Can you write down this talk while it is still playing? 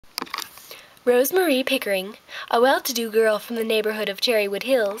Rosemarie Pickering, a well-to-do girl from the neighborhood of Cherrywood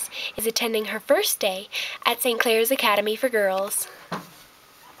Hills, is attending her first day at St. Clair's Academy for Girls.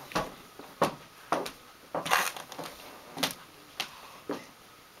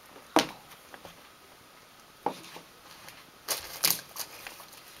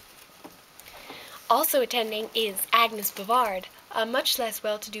 Also attending is Agnes Bavard, a much less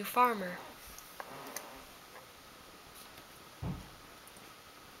well-to-do farmer.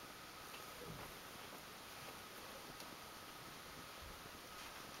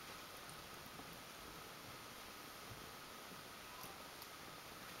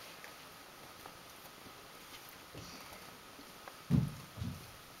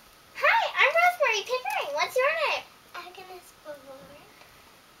 Hi, I'm Rosemary Pickering. What's your name? Agnes Bavard.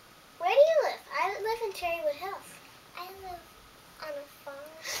 Where do you live? I live in Cherrywood Hills. I live on a farm.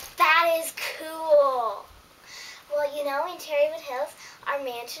 That is cool. Well, you know, in Cherrywood Hills, our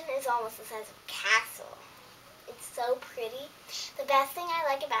mansion is almost the size of a castle. It's so pretty. The best thing I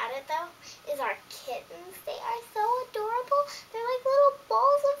like about it, though, is our kittens. They are so adorable. They're like little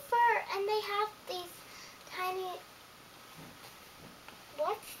balls of fur, and they have these tiny...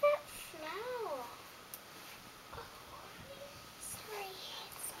 What's that smell? Oh, sorry,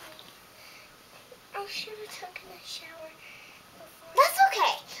 it's me. I should have taken a shower before. That's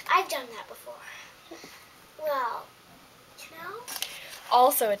okay. I've done that before. Well, you know...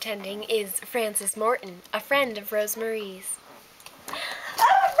 Also attending is Frances Morton, a friend of Rosemarie's.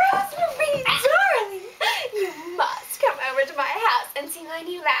 Oh, Rosemary, darling! You must come over to my house and see my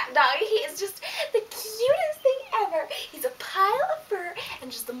new lap dog. He is just the cutest thing ever. He's a pile of fur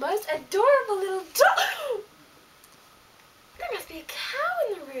and just the most adorable little dog. There must be a cow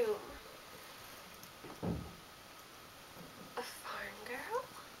in the room. A farm girl?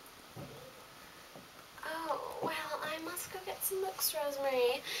 Oh, well, I must go get some books,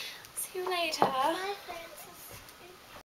 Rosemary. See you later. Bye, friends.